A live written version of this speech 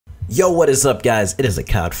Yo, what is up, guys? It is the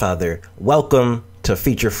Codfather. Welcome to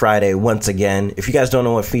Feature Friday once again. If you guys don't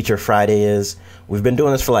know what Feature Friday is, we've been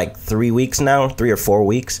doing this for like 3 weeks now, 3 or 4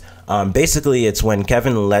 weeks. Basically, it's when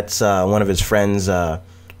Kevin lets one of his friends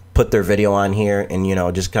put their video on here and, you know,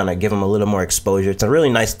 just kind of give him a little more exposure. It's a really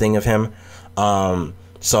nice thing of him.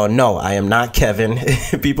 So no, I am not Kevin.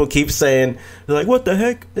 People keep saying, they're like, what the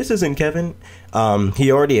heck? This isn't Kevin.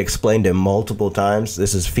 He already explained it multiple times.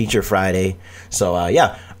 This is Feature Friday. So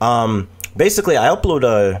yeah, basically I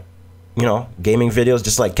upload gaming videos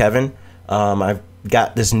just like Kevin. I've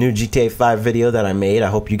got this new GTA 5 video that I made. I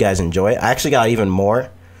hope you guys enjoy it. I actually got even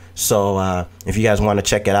more. So if you guys want to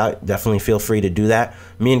check it out, definitely feel free to do that.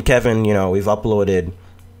 Me and Kevin, you know, we've uploaded,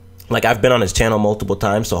 like, I've been on his channel multiple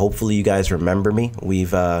times, so hopefully you guys remember me.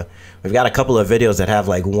 We've got a couple of videos that have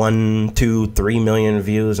like 1, 2, 3 million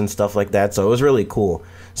views and stuff like that, so it was really cool.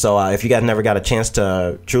 So if you guys never got a chance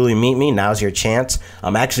to truly meet me, now's your chance.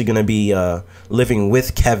 I'm actually going to be living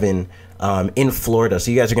with Kevin in Florida, so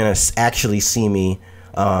you guys are going to actually see me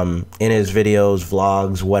in his videos,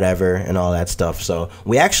 vlogs, whatever, and all that stuff. So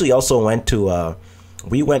we actually also went to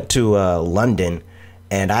London,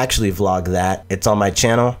 and I actually vlogged that. It's on my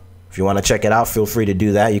channel. If you want to check it out, feel free to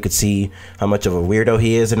do that. You could see how much of a weirdo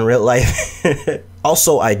he is in real life.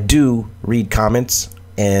 Also, I do read comments,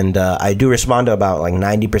 and I do respond to about like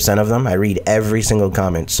 90% of them. I read every single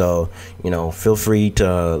comment, so, you know, feel free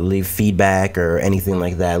to leave feedback or anything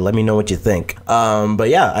like that. Let me know what you think. But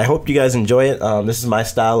yeah, I hope you guys enjoy it. This is my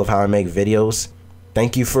style of how I make videos.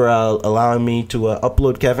 Thank you for allowing me to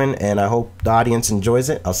upload, Kevin, and I hope the audience enjoys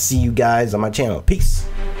it. I'll see you guys on my channel. Peace.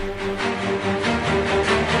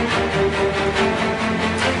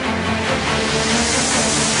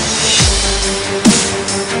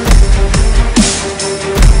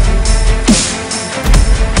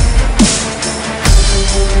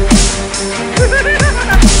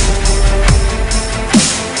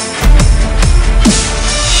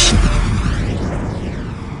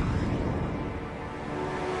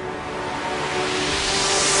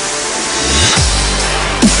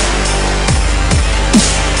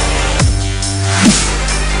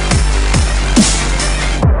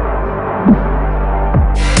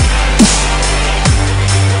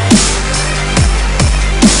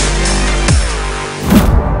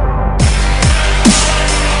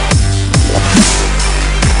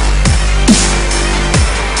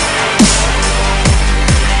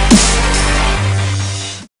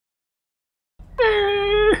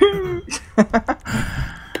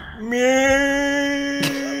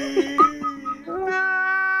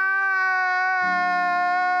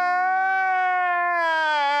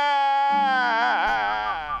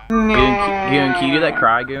 Goon, can you do that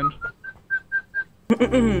cry, Goon?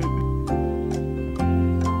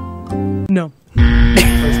 No.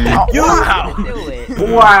 Wow!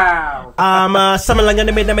 Wow!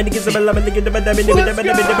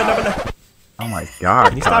 Oh my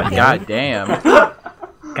god, god damn.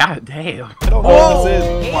 God damn. I don't know what this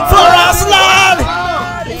is. For Aslan!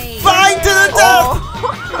 Fight to the death!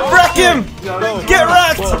 Wreck him! Get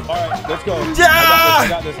wrecked! Alright, let's go. Yeah! I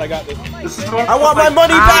got this, I got this. I want my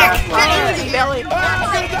money back!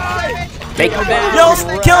 Yo,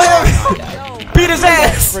 kill him! Beat his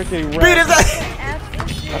ass! Beat his ass!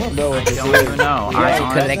 I don't know what this I don't even know.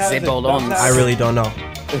 I really don't know.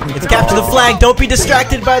 It's capture the flag, don't be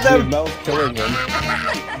distracted by them! Mel's killing him.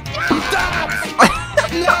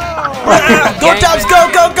 Go Dubs, go,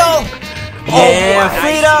 go, go! Yeah,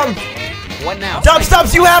 freedom! What now?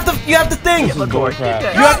 Dubs, you have the thing! You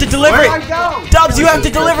have to deliver it! Dubs, you have to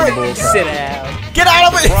deliver it! Sit down. Get out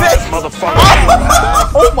of my face! Motherfucker.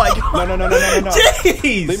 Oh my god. No.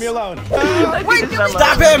 Jeez! Leave me alone.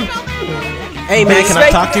 Stop him! Hey man, can I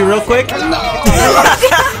talk to you real quick? Hey!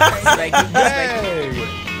 No.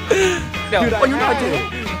 Dude, Oh, you're not doing it.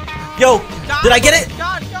 Yo, did I get it?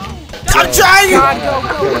 I'm trying!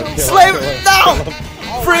 Slave! No!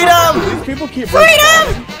 Freedom! These people keep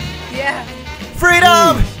Freedom! Yeah.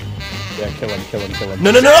 Freedom! Yeah, kill him. No!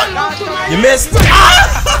 You missed!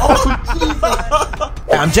 Ah!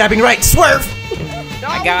 I'm jabbing right. Swerve!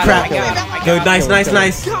 I got Crap. it. I got it. Yo, nice.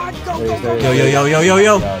 Yo.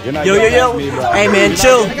 Yo. Hey man,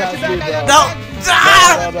 chill. No!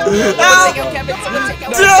 Ah!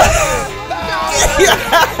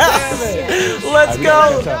 Let's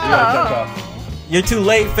go! You're too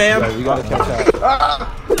late, fam. Yeah, we gotta catch up.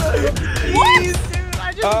 Jeez, dude,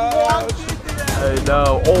 I just walked into that. I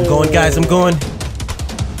know. Oh. I'm going, guys. I'm going.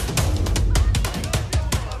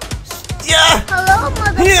 Yeah! Hello,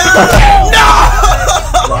 mother. Yeah! No!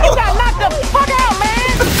 You got knocked the fuck out, man!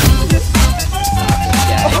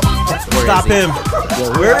 Stop him.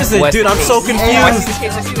 Where is it? Dude, I'm so I see confused. the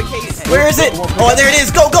case, I see the case. Where is it? Oh, there it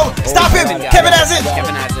is. Go, go. Stop him. Kevin has it.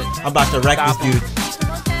 Kevin has it. I'm about to wreck this Stop him.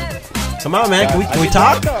 dude. Come on, man. Can we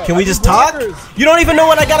talk? Can we just talk? You don't even know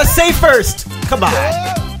what I gotta say first. Come on.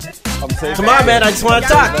 Come on, man. I just want to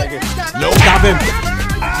talk. No. Stop him.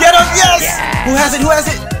 Get him. Yes. Who has it? Who has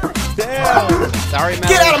it? Sorry, Mel.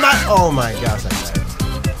 Get out of my. Oh my gosh.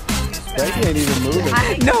 That ain't even moving.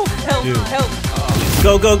 No, help, Dude. help.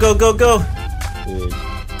 Go, go, go, go, go. Dude.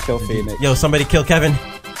 Kill Phoenix. Yo, somebody kill Kevin.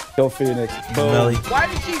 Kill Phoenix. Boom. Melly. Why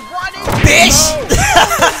did she run it? Bitch!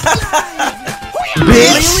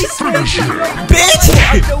 Bitch! Bitch!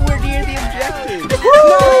 I'm nowhere near the objective.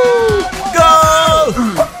 Go!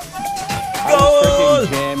 I was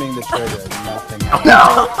freaking jamming the trigger. Nothing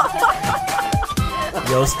happened.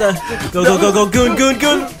 Yosta. Go, go, go, go. Goon, goon,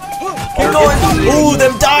 goon. Keep going. Ooh,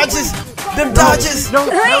 them dodges. Them dodges. No,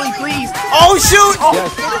 Melly, please. Oh, shoot.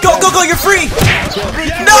 Go, go, go. You're free.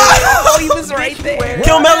 No! Oh, he was right there.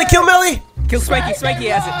 Kill Melly, kill Melly. Kill Spanky, Spanky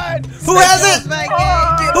has it. Who has it?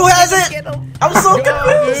 Who has it? I'm so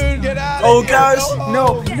confused. Dude, get out. Oh, gosh.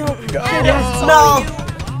 No. No.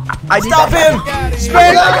 Stop him.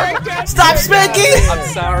 Spanky. Stop Spanky. I'm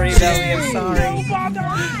sorry, Melly, I'm sorry.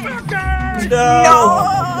 No.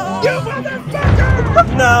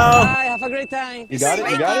 No. Have a great time. You got it?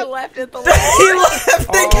 You got it? left at the He left the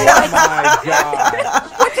Oh game. my god.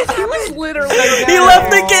 He was literally He left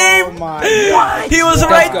the Oh game. my god. He was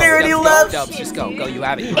right there and he left. Dubs, just go, you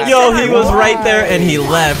have it. You have Yo, it. he was right there and he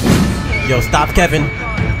left. Yo, stop Kevin.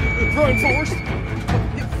 Throwing force.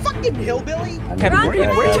 You fucking hillbilly. Kevin, where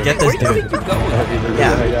you Get this dude. going?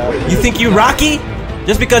 Yeah. You think you Rocky?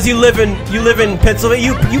 Just because you live in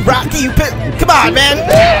Pennsylvania, you Rocky, come on, man.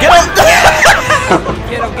 Get him.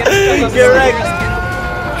 Get him. Get wrecked.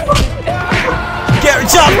 Get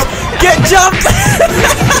jumped. Get jumped.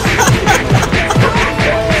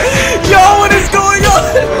 Yo, what is going on?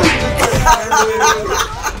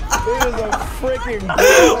 Freaking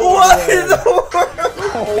What in the world?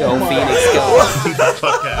 Go, Phoenix, go.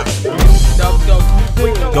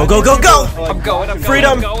 Go, go, go, go. I'm going.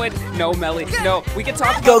 Freedom. I'm going. No, Melly. No, we can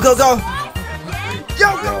talk. Go, go, go.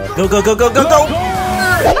 Go, go, go, go, go, go.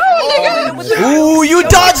 Ooh, you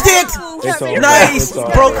dodged it. It's over. Nice. It's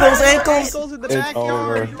over. Broke those ankles. It's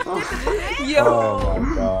over. Yo. Oh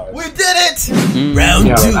my god. We did it. Round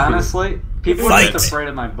Yo, 2. honestly, people Fight. are just afraid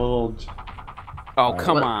of my bulge. Oh,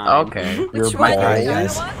 come on. Okay. You're right, bald.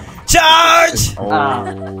 guys. Charge. Oh.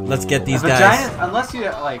 Let's get these If a guys. giant, unless you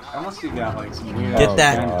got like some weird. Get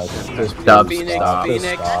that. God, just Stop. Phoenix, Stop.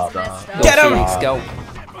 Phoenix. Stop. Go, Get him. Phoenix, go.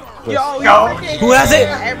 Who has it?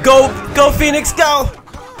 Go, go, Phoenix, go.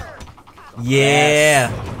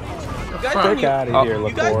 Yeah. Frick out of here,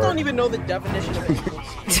 You guys don't LaFour. even know the definition of it.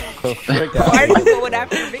 The frick Why out are of you here. going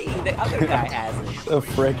after me? The other guy has it. The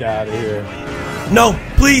frick out of here. No,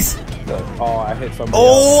 please. Oh, I hit somebody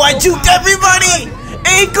Oh, I juked everybody.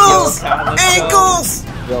 Ankles. Ankles.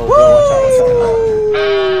 else. Yo, watch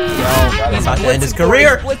out. He's about to end his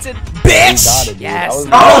career. What's it? Bitch. Yes.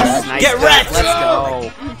 Oh, Nice get job. wrecked. Let's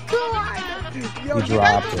go. You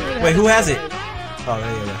dropped it. Wait, who has it? Oh,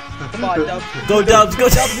 there you Come on, Dubs. go. Go Dubs, go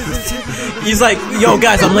Dubs. He's like, yo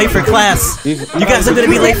guys, I'm late for class. You guys are gonna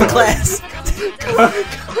be late for class.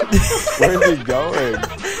 Where's he going?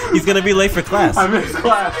 He's gonna be late for class. I missed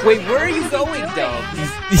class. Wait, where are you going, Dubs?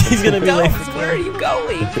 He's gonna be late for Dubs, where are you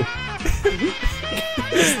going?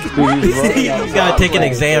 Dude, he's running You outside. gotta take an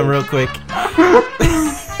exam real quick.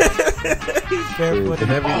 Dude,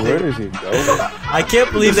 where is he going? I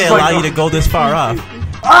can't believe they allow you to go this far off.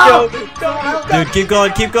 Dude, keep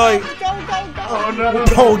going, keep going. Oh no.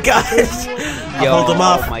 Oh gosh. Yo, Hold him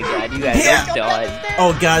off. Oh my god, you guys Yeah. are done.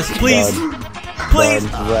 Oh gosh, please. Please.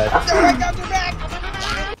 Done,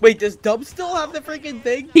 wrecked. Wait, does Dubs still have the freaking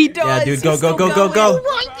thing? He does. Yeah, dude, go, he's go, still go, go, going. go.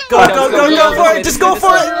 Go, go, go, go for it. Just go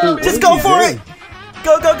for it. Just go for it.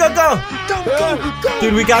 Go, go, go, go.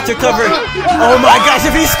 Dude, we got you covered. Oh my gosh,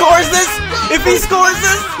 if he scores this. If he scores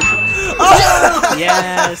this. Oh.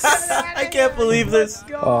 Yes. I can't believe this.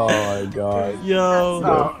 Oh my god. Yo.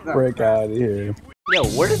 The frick out of here. Yo,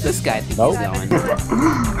 where does this guy think Nope. he's going?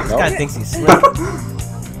 This guy thinks he's slick.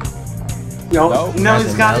 Yo, Nope. no,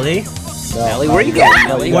 he's got it. Melly? Melly, where are you going,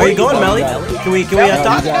 Melly? Where are you going, Melly? Can we talk? You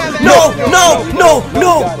got it. No, no, no,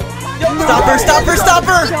 no. Stop her, stop her, stop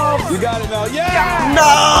her. You got it now. Yeah! No.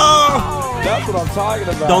 That's what I'm talking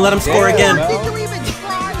about. Don't let him score Damn, again. Mel.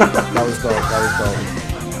 That was dope. That was dope.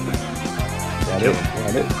 Got it.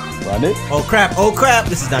 Got it. Run it. Oh crap! Oh crap!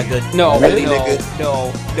 This is not good. No, Really, no, nigga?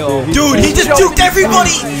 no. Dude, he just juked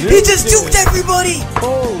everybody! He just juked everybody!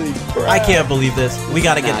 Holy crap. I can't believe this. We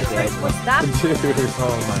gotta get Not this. good. What's that?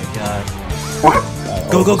 Oh my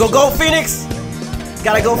god. Go, go, go, go, Phoenix!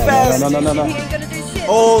 Gotta go fast. No. He ain't gonna do shit.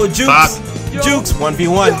 Oh, Jukes! Jukes,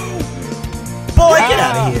 1v1. Boy, get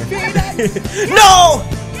out of here. No!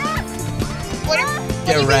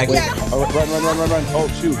 Get wrecked. Oh, run. Oh,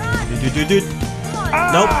 shoot. Dude.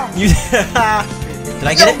 Nope. You. Did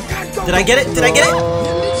I get it? Did I get it? Did I get it?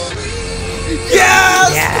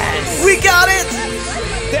 Yes! We got it!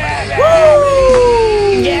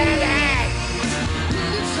 Woo!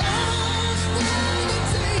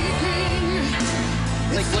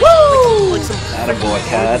 Woo! Attaboy,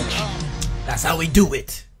 catch. That's how we do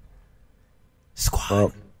it. Squad.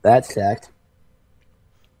 Well, that's stacked.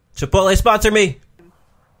 Chipotle, sponsor me.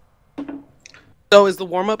 So is the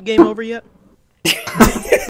warm-up game over yet?